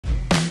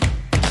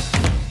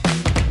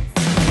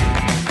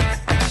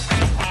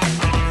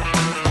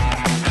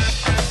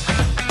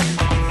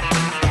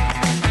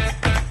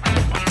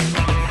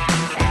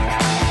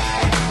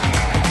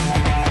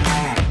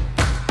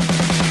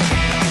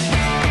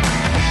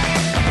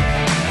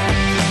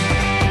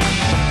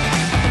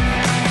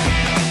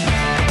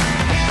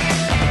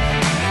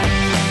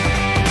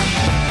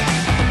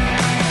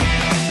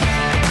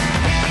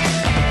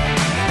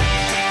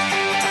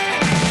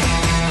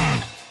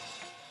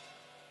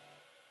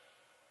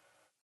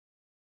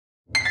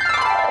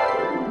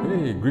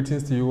Hey,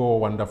 greetings to you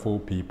all wonderful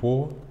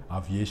people,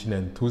 aviation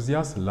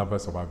enthusiasts,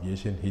 lovers of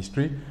aviation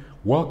history.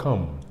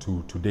 Welcome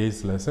to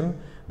today's lesson,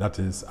 that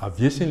is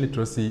Aviation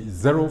Literacy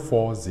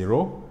 040,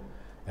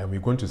 and we're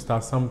going to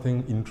start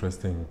something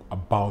interesting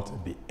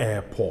about the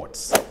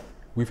airports.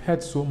 We've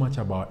heard so much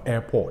about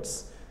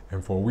airports,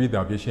 and for we the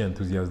aviation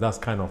enthusiasts, that's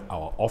kind of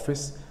our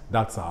office,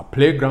 that's our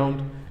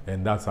playground,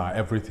 and that's our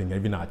everything,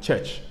 even our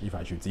church, if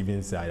I should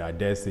even say, I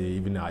dare say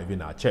even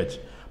our church.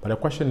 But the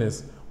question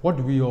is, what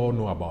do we all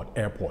know about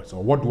airports,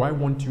 or what do I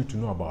want you to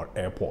know about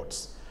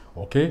airports?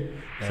 Okay,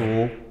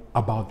 so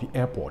about the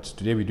airports.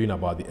 Today we're doing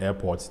about the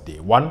airports day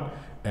one,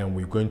 and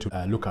we're going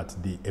to look at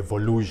the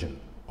evolution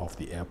of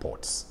the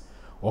airports.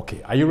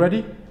 Okay, are you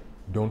ready?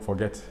 Don't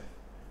forget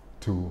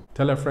to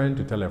tell a friend,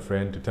 to tell a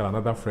friend, to tell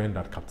another friend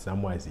that Captain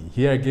Amwa is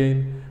here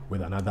again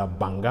with another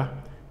banger.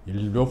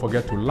 You don't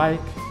forget to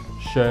like,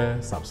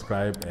 share,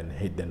 subscribe, and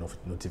hit the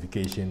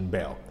notification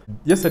bell.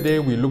 Yesterday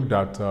we looked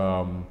at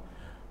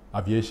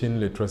aviation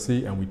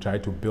literacy, and we try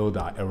to build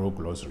our aero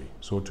glossary.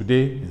 So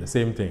today is the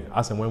same thing.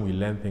 As and when we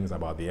learn things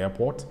about the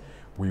airport,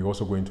 we're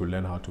also going to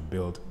learn how to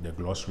build the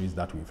glossaries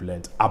that we've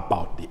learned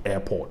about the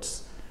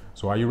airports.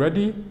 So are you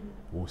ready?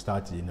 We'll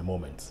start in a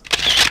moment.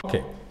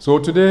 Okay, so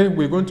today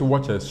we're going to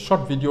watch a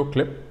short video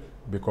clip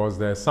because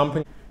there's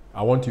something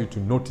I want you to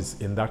notice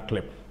in that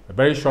clip. A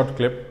very short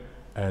clip,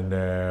 and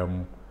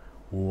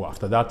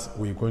after that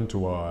we're going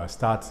to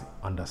start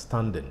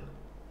understanding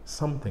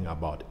something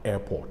about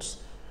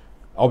airports.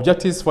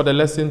 Objectives for the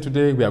lesson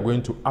today: we are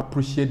going to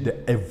appreciate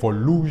the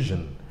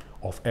evolution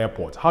of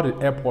airports. How did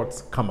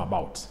airports come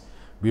about?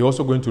 We're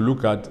also going to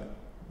look at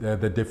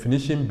the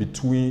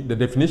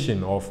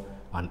definition of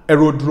an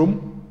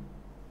aerodrome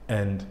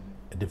and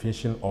a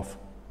definition of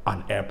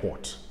an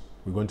airport.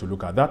 We're going to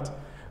look at that.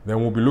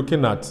 Then we'll be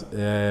looking at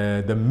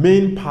the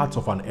main parts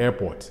of an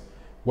airport,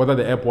 whether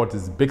the airport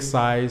is big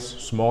size,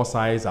 small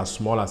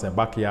as a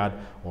backyard,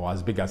 or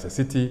as big as a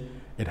city.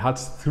 It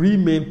has three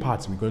main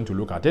parts. We're going to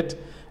look at it,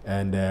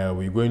 and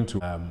we're going to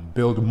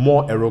build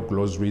more aero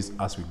glossaries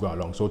as we go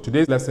along. So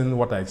today's lesson,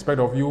 what I expect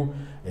of you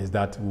is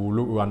that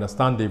we'll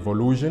understand the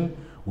evolution,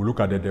 we'll look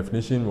at the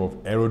definition of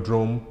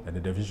aerodrome and the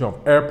definition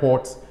of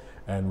airports,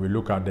 and we'll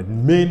look at the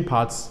main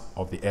parts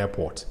of the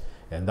airport.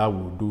 And that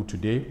we'll do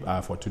today,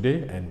 for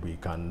today, and we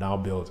can now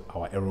build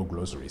our aero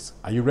glossaries.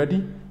 Are you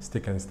ready?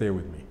 Stick and stay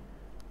with me.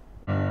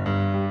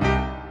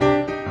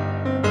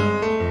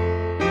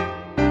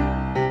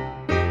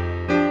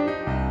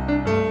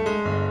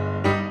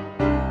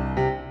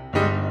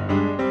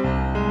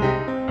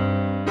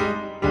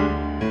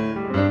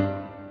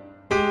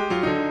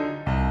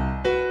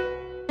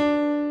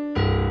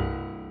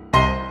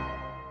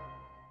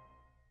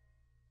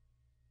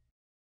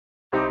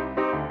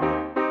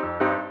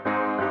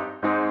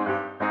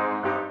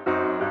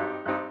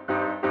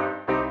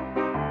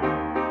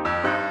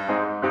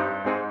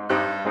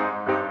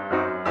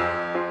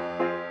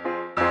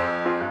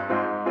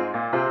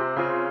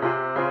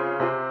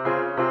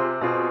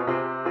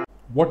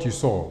 What you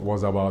saw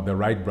was about the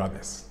Wright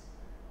brothers.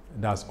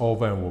 That's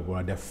over and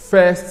over. The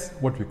first,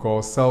 what we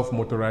call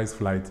self-motorized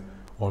flight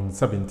on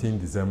 17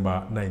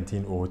 December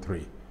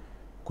 1903.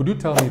 Could you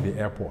tell me the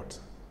airport?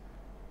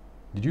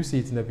 Did you see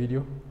it in the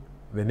video?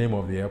 The name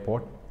of the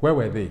airport? Where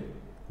were they?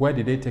 Where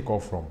did they take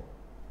off from?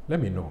 Let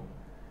me know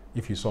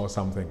if you saw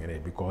something in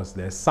it, because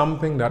there's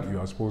something that you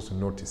are supposed to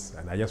notice,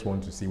 and I just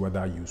want to see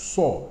whether you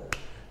saw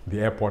the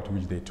airport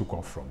which they took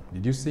off from.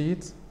 Did you see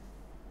it?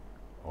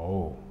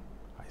 Oh,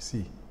 I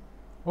see.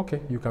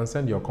 Okay, you can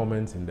send your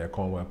comments in the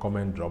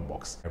comment drop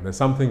box. There's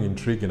something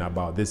intriguing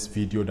about this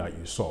video that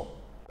you saw.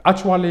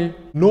 Actually,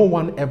 no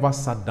one ever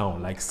sat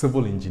down, like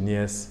civil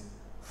engineers,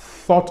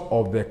 thought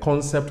of the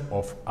concept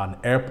of an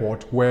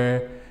airport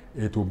where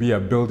it will be a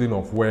building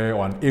of where,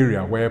 or an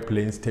area where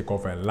planes take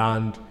off and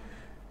land,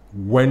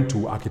 went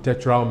to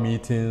architectural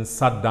meetings,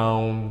 sat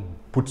down,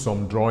 put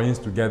some drawings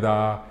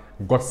together,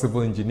 got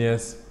civil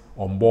engineers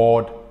on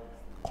board,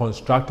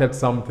 constructed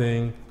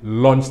something,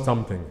 launched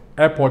something.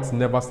 Airports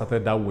never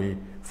started that way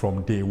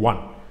from day one.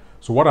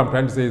 So what I'm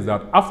trying to say is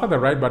that after the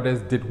Wright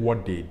brothers did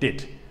what they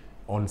did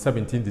on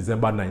 17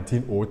 December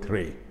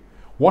 1903,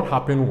 what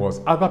happened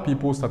was other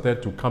people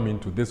started to come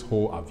into this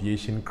whole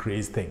aviation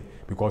craze thing,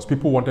 because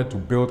people wanted to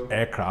build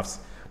aircrafts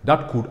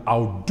that could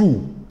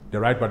outdo the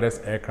Wright brothers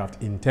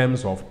aircraft in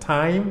terms of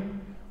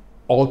time,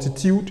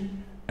 altitude,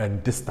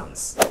 and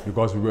distance.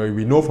 Because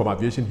we know from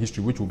aviation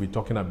history, which we'll be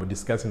talking about,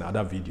 discussing in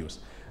other videos,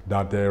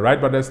 that the Wright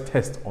brothers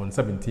test on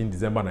 17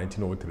 December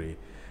 1903,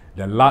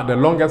 the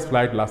longest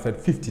flight lasted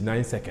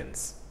 59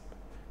 seconds.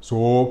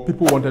 So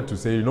people wanted to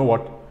say, you know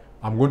what,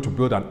 I'm going to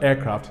build an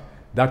aircraft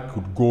that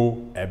could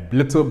go a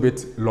little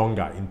bit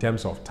longer in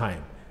terms of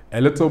time,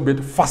 a little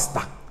bit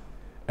faster,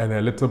 and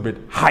a little bit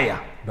higher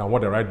than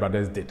what the Wright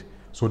brothers did.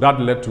 So that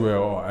led to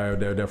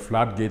the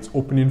floodgates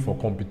opening for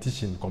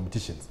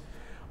competitions.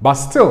 But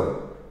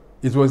still,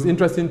 it was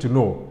interesting to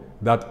know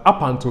that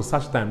up until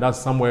such time, that's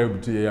somewhere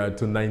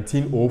to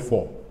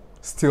 1904,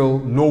 still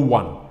no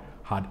one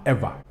had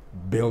ever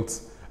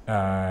built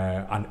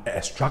a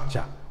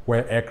structure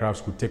where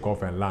aircrafts could take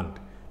off and land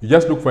You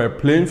just look for a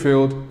plain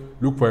field,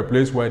 look for a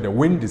place where the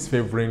wind is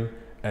favoring,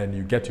 and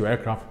you get your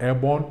aircraft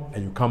airborne,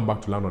 and you come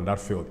back to land on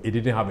that field. It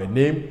didn't have a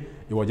name.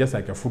 It was just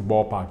like a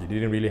football park. It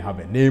didn't really have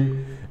a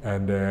name.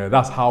 And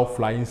that's how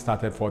flying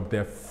started for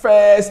the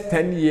first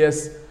 10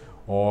 years,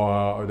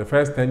 or the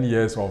first 10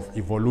 years of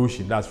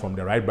evolution. That's from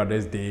the Wright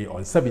Brothers' Day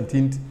on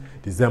 17th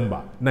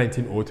December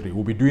 1903.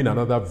 We'll be doing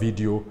another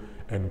video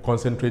and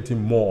concentrating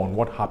more on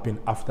what happened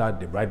after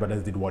the Wright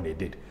Brothers did what they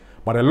did.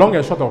 But the long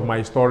and short of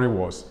my story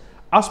was,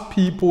 as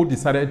people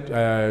decided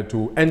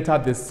to enter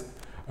this,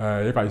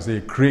 if I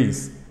say,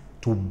 craze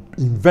to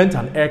invent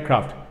an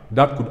aircraft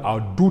that could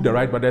outdo the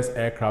Wright Brothers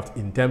aircraft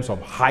in terms of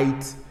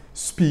height,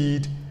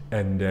 speed,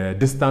 and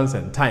distance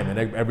and time and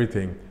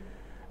everything,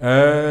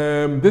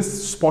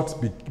 this sport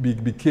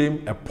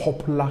became a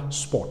popular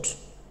sport.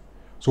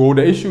 So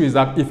the issue is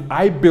that if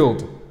I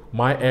build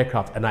my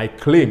aircraft and I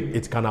claim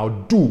it can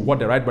outdo what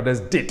the Wright Brothers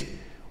did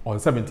on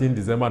 17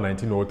 December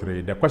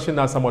 1903, the question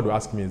that somebody will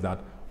ask me is that,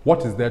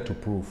 what is there to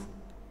prove?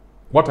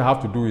 What I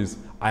have to do is,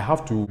 I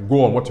have to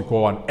go on what you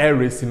call an air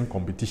racing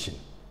competition.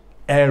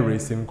 Air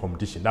racing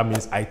competition. That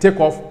means I take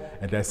off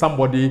and there's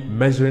somebody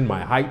measuring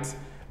my height,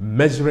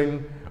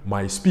 measuring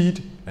my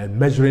speed, and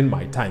measuring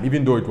my time,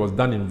 even though it was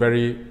done in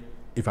very,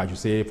 if I should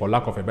say, for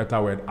lack of a better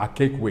word,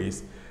 archaic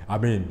ways. I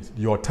mean,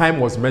 your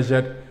time was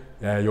measured,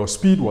 your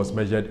speed was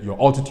measured,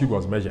 your altitude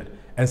was measured.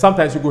 And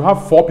sometimes you could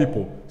have 4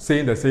 people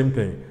saying the same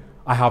thing.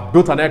 I have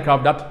built an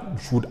aircraft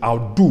that should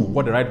outdo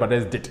what the Wright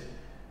Brothers did.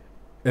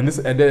 And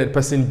then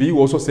person B will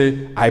also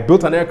say, I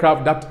built an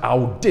aircraft that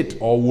outdid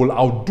or will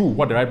outdo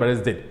what the Wright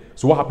Brothers did.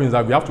 So what happens is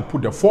that we have to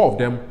put the 4 of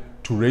them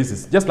to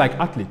races, just like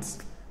athletes.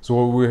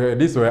 So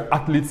these were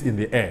athletes in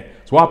the air.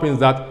 So what happens is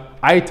that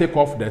I take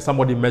off, there's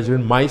somebody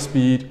measuring my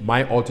speed,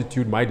 my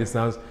altitude, my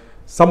distance.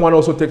 Someone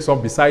also takes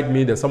off beside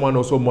me, there's someone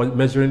also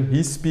measuring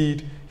his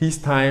speed, his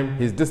time,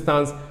 his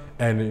distance,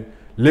 and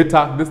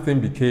later this thing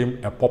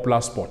became a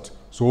popular sport.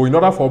 So in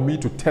order for me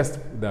to test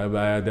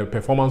the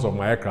performance of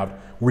my aircraft,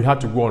 we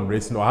had to go on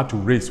racing, or had to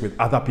race with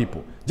other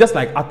people, just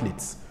like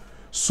athletes.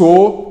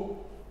 So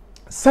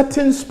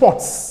certain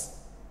sports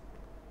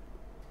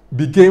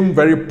became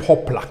very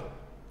popular.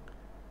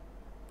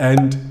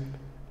 And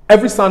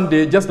every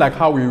Sunday, just like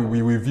how we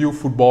review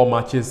football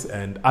matches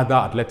and other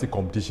athletic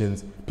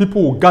competitions,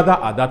 people will gather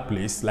at that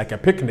place like a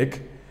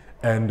picnic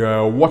and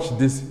watch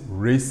this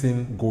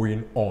racing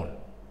going on.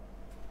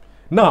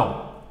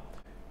 Now,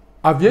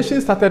 aviation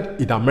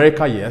started in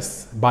America,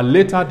 yes, but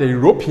later the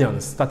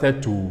Europeans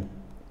started to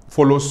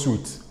follow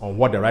suit on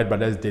what the Wright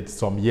Brothers did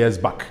some years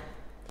back.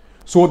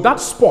 So that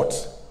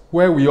sport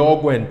where we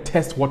all go and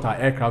test what our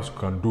aircrafts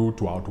can do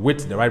to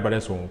outwit the Wright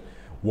Brothers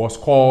was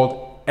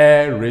called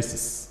air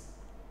races.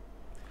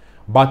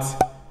 But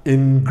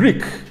in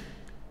Greek,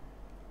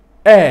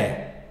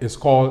 air is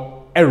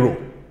called aero,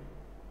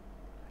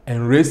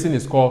 and racing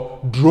is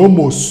called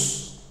dromos.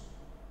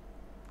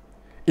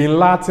 In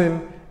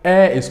Latin,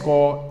 air is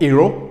called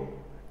aero,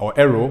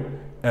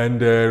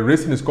 and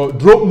racing is called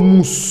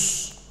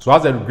dromus. So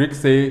as the Greeks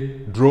say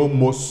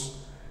dromos,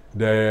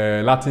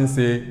 the Latins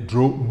say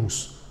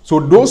dromus. So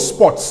those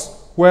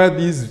spots where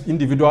these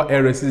individual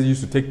air races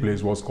used to take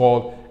place was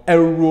called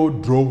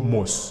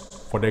aerodromos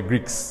for the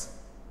Greeks.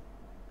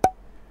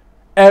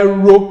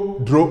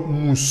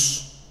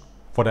 Aerodromus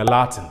for the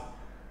Latin.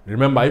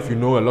 Remember, if you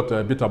know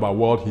a bit about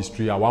world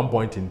history, at one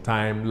point in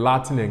time,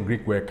 Latin and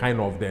Greek were kind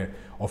of the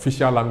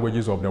official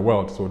languages of the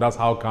world. So that's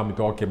how come it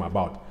all came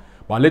about.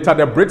 But later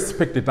the Brits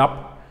picked it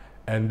up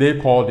and they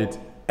called it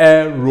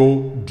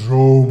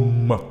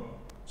aerodrome.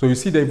 So you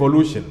see the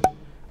evolution.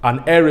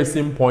 An air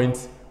racing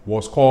point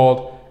was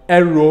called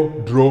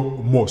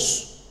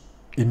aerodromos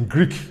in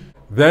Greek.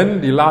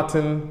 Then the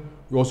Latin,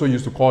 we also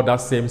used to call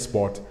that same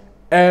sport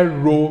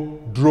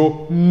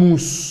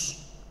aerodromus.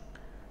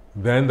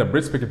 Then the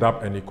Brits picked it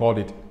up and they called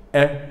it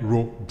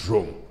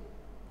aerodrome.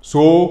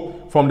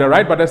 So from the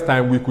Wright Brothers'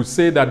 time, we could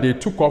say that they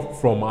took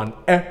off from an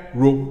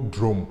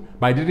aerodrome,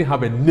 but it didn't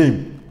have a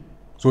name.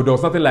 So there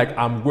was nothing like,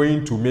 I'm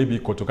going to maybe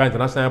Kotoka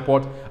International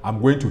Airport, I'm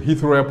going to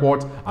Heathrow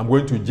Airport, I'm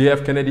going to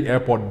JF Kennedy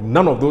Airport.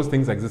 None of those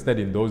things existed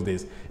in those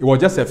days. It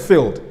was just a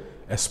field,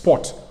 a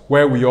spot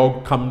where we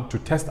all come to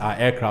test our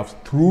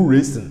aircraft through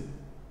racing.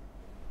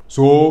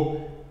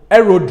 So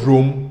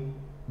aerodrome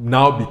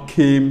now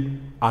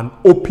became an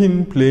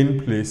open playing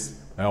place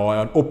or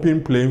an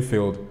open playing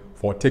field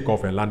for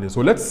takeoff and landing.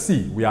 So let's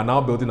see, we are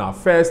now building our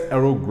first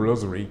aero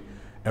glossary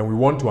and we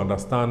want to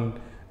understand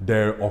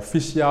the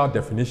official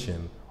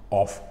definition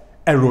of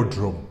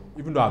aerodrome.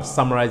 Even though I've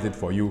summarized it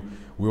for you,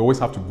 we always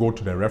have to go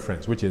to the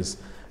reference, which is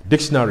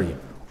Dictionary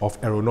of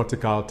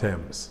Aeronautical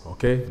Terms.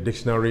 Okay,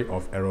 Dictionary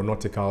of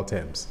Aeronautical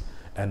Terms.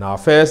 And our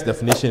first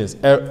definition is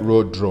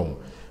aerodrome,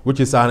 which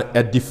is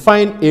a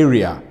defined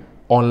area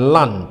on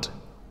land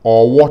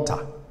or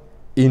water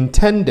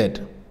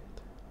intended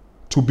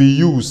to be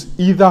used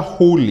either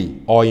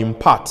wholly or in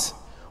part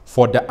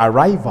for the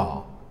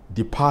arrival,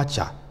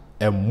 departure,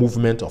 and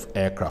movement of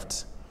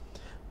aircraft.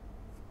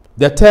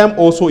 The term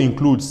also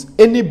includes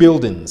any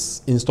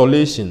buildings,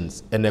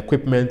 installations, and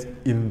equipment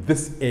in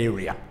this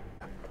area.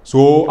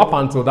 So up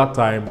until that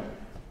time,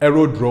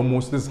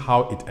 aerodromes, this is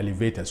how it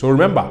elevated. So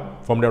remember,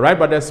 from the Wright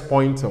brothers'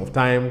 point of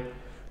time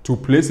to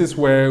places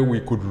where we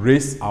could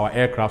race our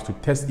aircraft to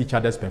test each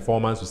other's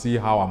performance to see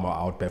how I'm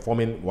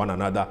outperforming one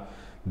another,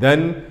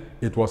 then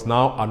it was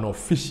now an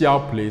official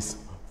place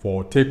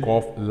for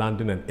takeoff,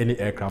 landing, and any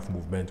aircraft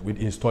movement with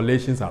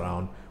installations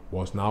around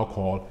was now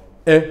called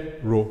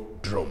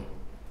aerodrome.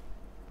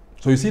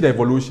 So you see the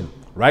evolution.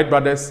 Wright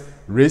brothers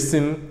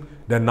racing,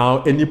 then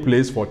now any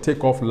place for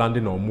takeoff,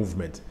 landing, or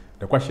movement.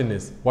 The question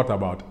is, what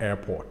about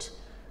airport?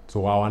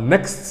 So our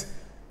next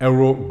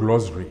aero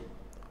glossary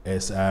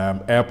is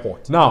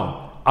airport.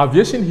 Now,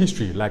 aviation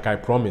history, like I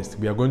promised,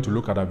 we are going to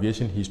look at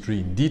aviation history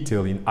in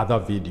detail in other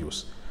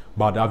videos.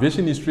 But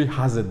aviation history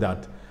has it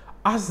that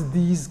as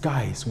these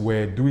guys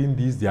were doing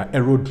this, they are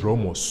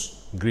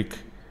aerodromos, Greek,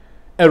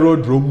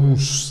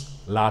 aerodromus,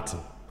 Latin.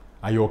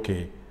 Are you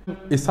okay?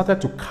 It started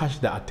to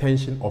catch the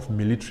attention of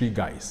military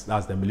guys,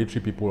 that's the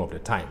military people of the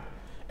time.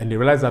 And they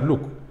realized that,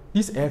 look,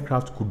 these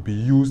aircraft could be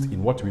used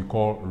in what we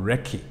call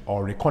recce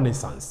or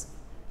reconnaissance.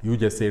 You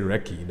just say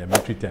recce in the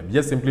military term. It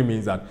just simply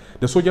means that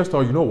the soldiers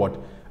thought, you know what,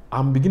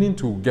 I'm beginning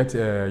to get,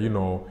 you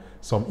know,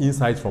 some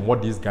insights from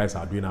what these guys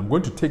are doing. I'm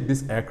going to take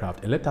this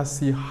aircraft and let us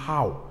see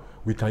how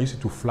we can use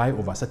it to fly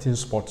over certain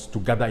spots to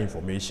gather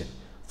information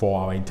for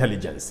our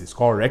intelligence. It's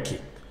called recce.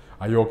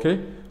 Are you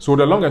okay? So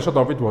the long and short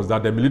of it was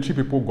that the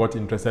military people got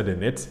interested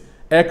in it.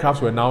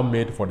 Aircrafts were now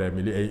made for the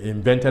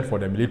invented for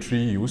the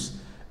military use.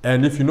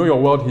 And if you know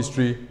your world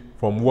history,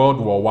 from World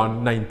War I,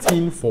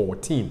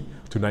 1914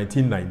 to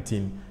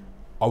 1919,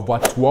 over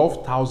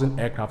 12,000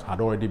 aircraft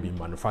had already been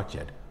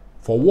manufactured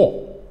for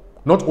war.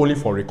 Not only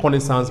for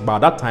reconnaissance, but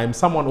at that time,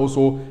 someone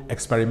also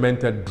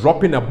experimented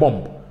dropping a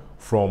bomb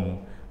from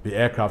the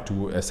aircraft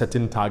to a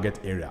certain target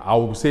area. I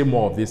will say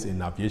more of this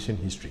in aviation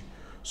history.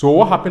 So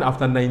what happened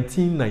after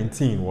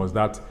 1919 was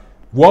that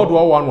World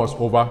War I was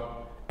over,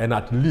 and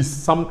at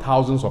least some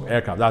thousands of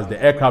aircraft, that's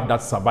the aircraft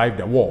that survived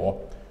the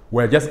war,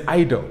 were just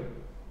idle.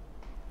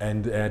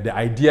 And the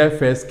idea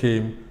first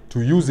came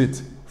to use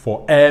it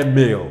for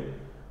airmail.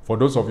 For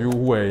those of you who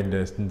were in the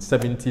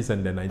 70s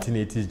and the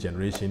 1980s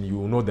generation, you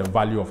will know the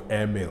value of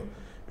airmail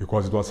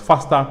because it was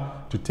faster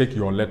to take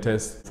your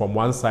letters from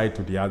one side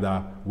to the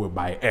other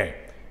by air.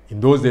 In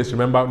those days,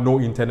 remember, no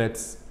internet,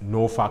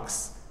 no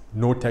fax,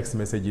 no text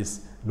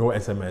messages, no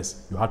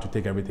SMS. You had to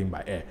take everything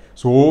by air.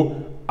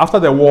 So after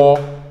the war,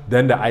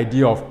 then the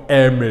idea of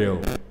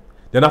airmail.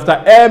 Then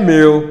after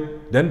airmail,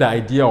 then the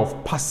idea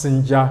of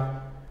passenger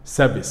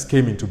service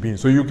came into being.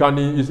 So you can,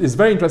 it's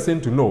very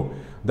interesting to know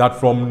that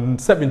from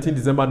 17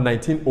 December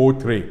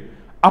 1903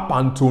 up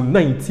until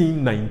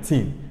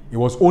 1919, it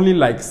was only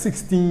like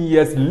 16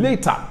 years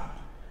later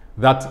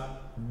that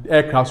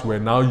aircrafts were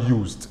now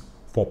used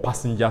for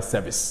passenger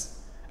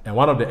service. And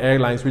one of the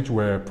airlines which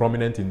were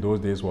prominent in those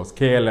days was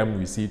KLM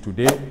we see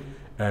today.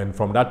 And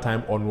from that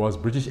time onwards,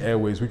 British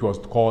Airways, which was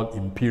called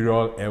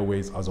Imperial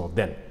Airways as of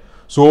then.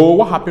 So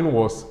what happened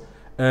was,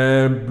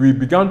 we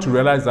began to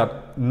realize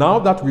that now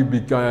that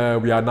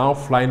we are now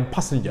flying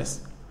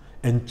passengers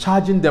and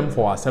charging them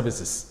for our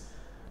services,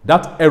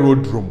 that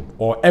aerodrome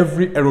or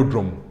every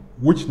aerodrome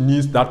which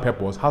needs that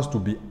purpose has to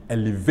be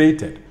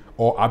elevated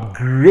or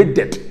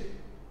upgraded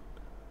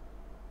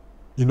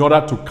in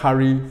order to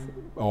carry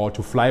or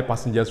to fly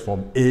passengers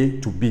from A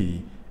to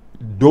B.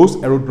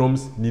 Those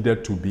aerodromes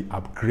needed to be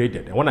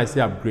upgraded. And when I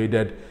say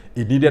upgraded,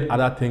 it needed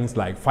other things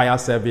like fire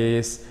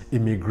service,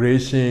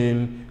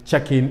 immigration,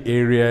 check-in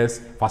areas,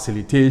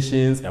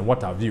 facilitations, and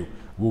what have you.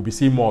 We'll be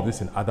seeing more of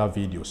this in other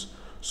videos.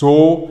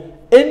 So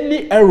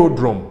any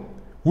aerodrome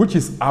which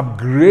is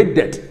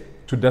upgraded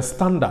to the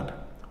standard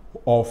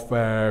of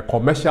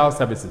commercial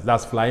services,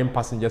 that's flying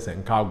passengers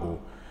and cargo,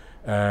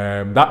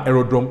 that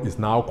aerodrome is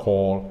now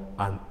called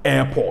an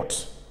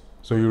airport.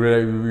 So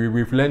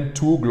we've learned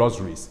two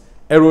glossaries.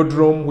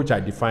 Aerodrome, which I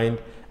defined,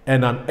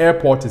 and an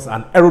airport is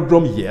an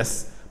aerodrome,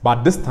 yes,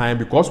 but this time,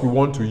 because we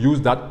want to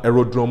use that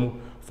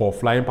aerodrome for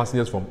flying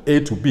passengers from A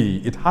to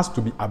B, it has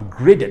to be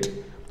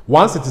upgraded.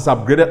 Once it is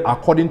upgraded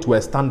according to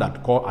a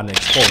standard called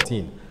Annex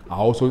 14, I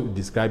also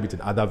describe it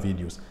in other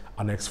videos.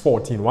 Annex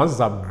 14, once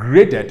it's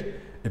upgraded,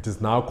 it is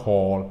now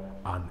called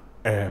an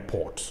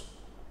airport.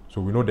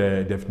 So we know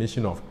the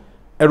definition of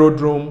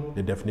aerodrome,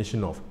 the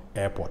definition of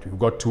airport. We've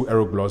got two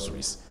aero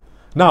glossaries.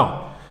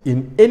 Now,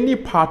 in any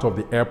part of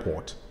the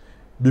airport,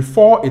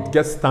 before it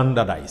gets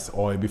standardized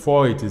or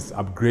before it is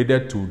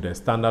upgraded to the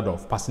standard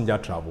of passenger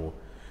travel,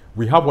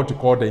 we have what we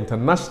call the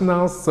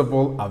International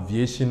Civil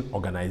Aviation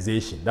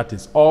Organization. That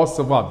is all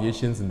civil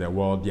aviations in the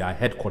world, their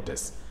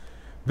headquarters.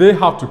 They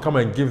have to come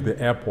and give the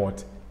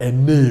airport a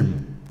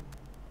name.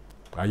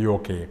 Are you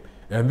okay?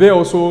 And they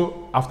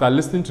also, after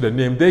listening to the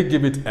name, they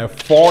give it a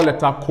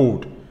 4-letter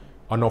code,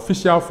 an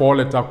official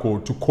 4-letter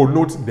code to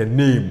connote the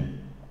name.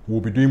 We'll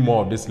be doing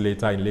more of this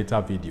later in later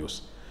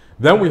videos.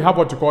 Then we have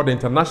what we call the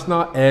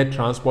International Air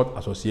Transport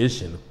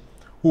Association,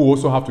 who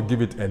also have to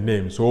give it a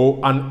name.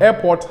 So an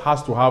airport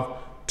has to have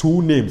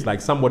two names,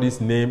 like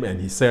somebody's name and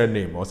his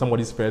surname, or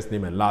somebody's first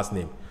name and last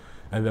name.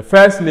 And the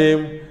first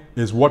name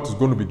is what is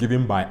going to be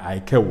given by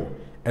ICAO.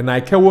 and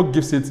ICAO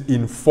gives it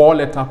in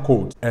 4-letter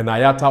code, and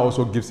IATA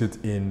also gives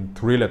it in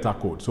 3-letter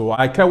code. So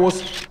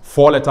ICAO's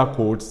 4-letter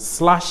code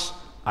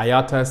 /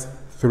 IATA's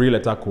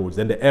 3-letter codes,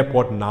 then the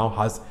airport now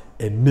has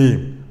a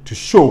name to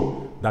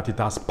show that it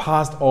has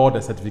passed all the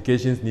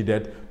certifications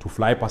needed to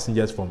fly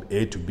passengers from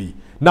A to B.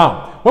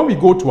 Now, when we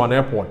go to an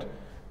airport,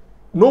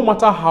 no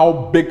matter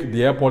how big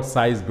the airport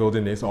size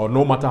building is, or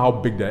no matter how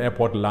big the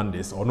airport land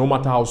is, or no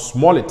matter how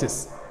small it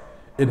is,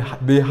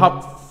 they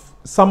have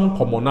some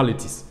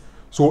commonalities.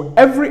 So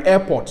every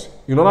airport,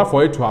 in order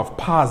for it to have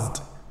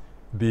passed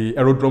the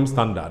Aerodrome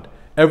standard,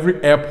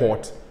 every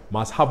airport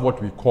must have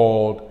what we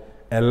call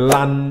a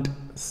land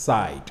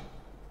side.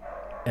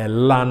 A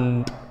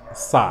land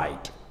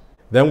side.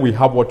 Then we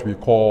have what we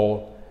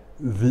call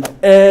the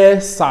air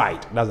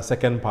side. That's the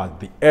second part,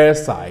 the air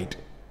side.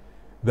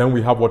 Then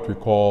we have what we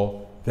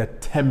call the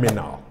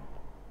terminal.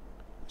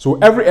 So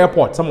every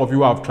airport, some of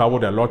you have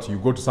traveled a lot, you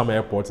go to some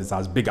airports, it's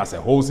as big as a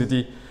whole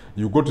city.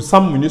 You go to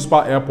some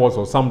municipal airports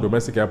or some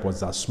domestic airports,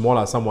 it's as small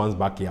as someone's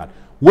backyard.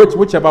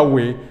 Whichever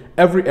way,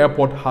 every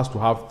airport has to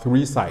have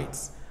 3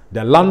 sides.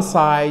 The land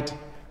side,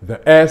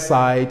 the air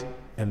side,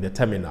 and the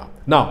terminal.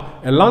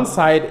 Now, a land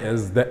side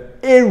is the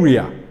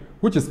area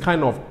which is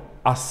kind of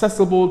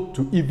accessible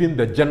to even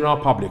the general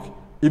public,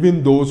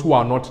 even those who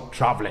are not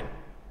traveling.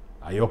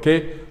 Are you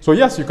okay? So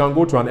yes, you can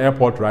go to an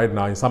airport right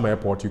now. In some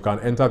airport, you can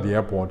enter the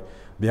airport.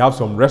 They have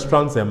some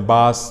restaurants and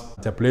bars.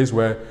 It's a place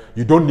where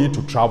you don't need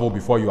to travel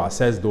before you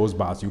access those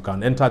bars. You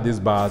can enter these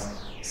bars,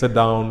 sit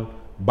down,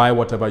 buy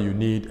whatever you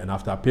need, and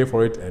after pay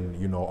for it,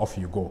 and off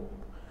you go.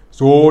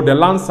 So the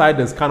land side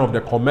is kind of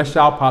the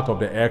commercial part of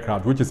the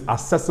aircraft, which is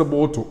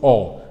accessible to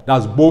all.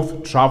 That's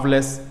both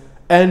travelers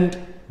and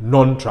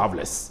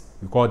non-travelers.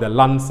 We call it the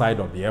land side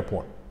of the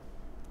airport.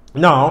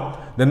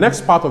 Now, the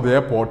next part of the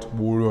airport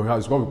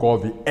is what we call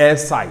the air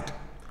side.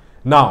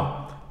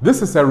 Now,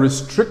 this is a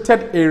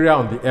restricted area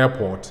on the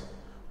airport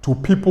to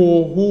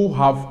people who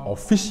have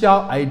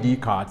official ID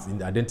cards, in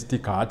the identity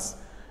cards,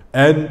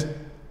 and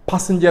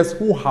passengers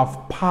who have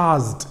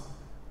passed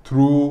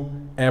through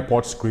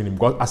airport screening.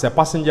 Because as a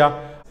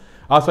passenger,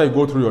 after you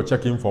go through your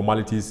check-in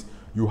formalities,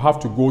 you have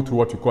to go through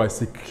what we call a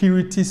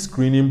security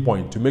screening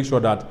point to make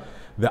sure that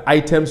the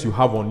items you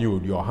have on you,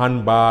 your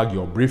handbag,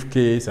 your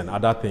briefcase, and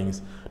other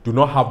things, do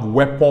not have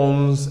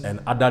weapons and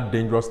other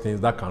dangerous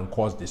things that can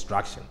cause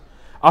distraction.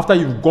 After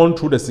you've gone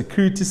through the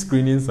security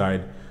screening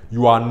side,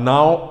 you are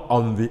now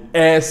on the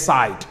air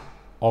side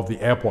of the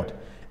airport.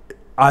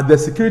 At the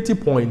security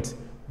point,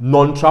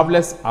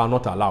 non-travelers are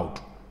not allowed.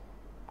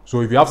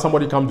 So if you have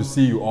somebody come to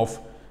see you off,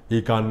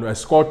 he can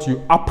escort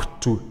you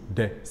up to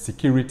the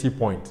security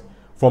point.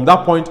 From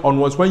that point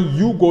onwards, when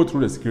you go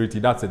through the security,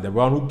 that's it. The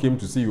one who came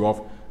to see you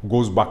off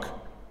goes back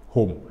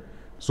home.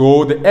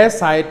 So the air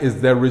side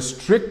is the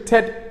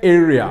restricted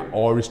area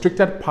or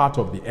restricted part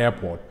of the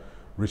airport,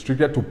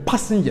 restricted to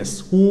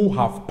passengers who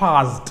have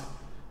passed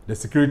the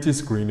security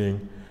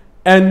screening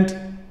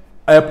and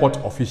airport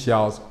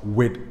officials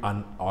with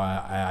an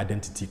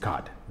identity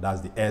card.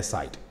 That's the air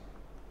side.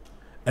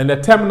 And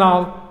the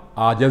terminal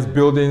are just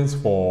buildings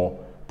for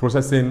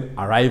processing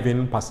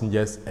arriving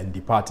passengers and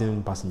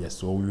departing passengers.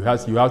 So you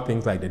have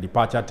things like the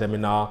departure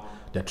terminal,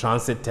 the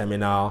transit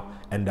terminal,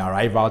 and the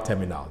arrival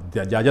terminal.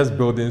 They are just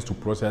buildings to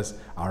process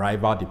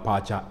arrival,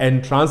 departure,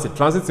 and transit.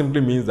 Transit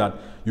simply means that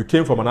you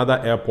came from another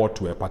airport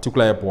to a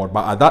particular airport,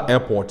 but at that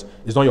airport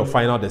is not your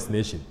final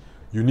destination.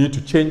 You need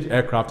to change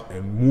aircraft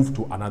and move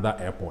to another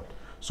airport.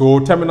 So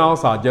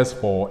terminals are just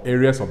for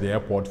areas of the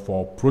airport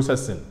for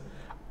processing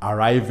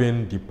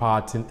arriving,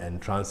 departing,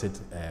 and transit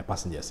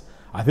passengers.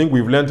 I think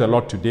we've learned a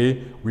lot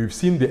today. We've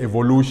seen the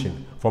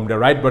evolution from the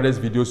Wright Brothers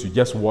videos you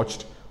just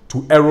watched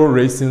to aero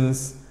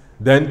racings,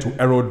 then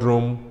to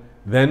aerodrome,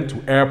 then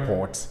to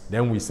airports.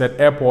 Then we said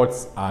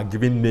airports are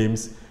given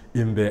names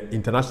in the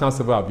International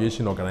Civil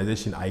Aviation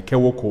Organization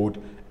ICAO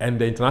code and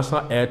the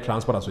International Air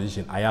Transport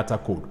Association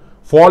IATA code.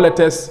 4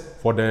 letters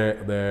for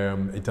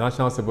the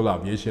International Civil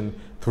Aviation,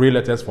 3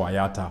 letters for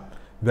IATA.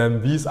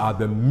 Then these are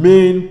the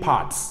main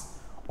parts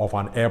of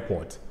an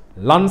airport: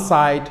 land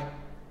side,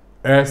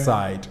 air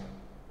side,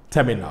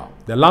 terminal.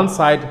 The land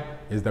side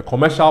is the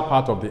commercial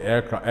part of the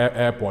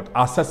airport,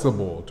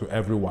 accessible to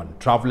everyone,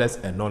 travelers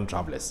and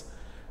non-travelers.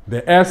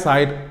 The air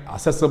side,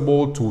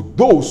 accessible to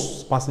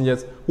those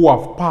passengers who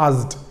have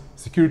passed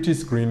security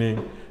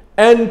screening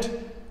and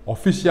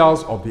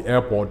officials of the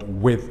airport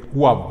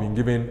who have been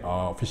given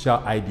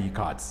official ID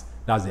cards.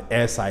 That's the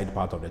air side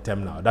part of the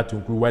terminal. That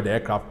includes where the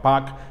aircraft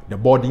park, the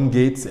boarding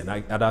gates, and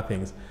other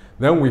things.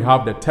 Then we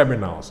have the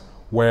terminals,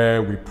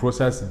 where we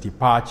process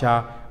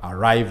departure,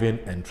 arriving,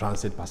 and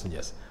transit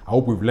passengers. I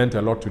hope we've learned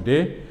a lot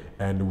today,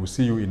 and we'll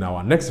see you in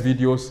our next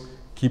videos.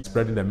 Keep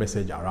spreading the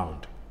message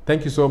around.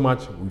 Thank you so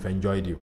much. We've enjoyed you.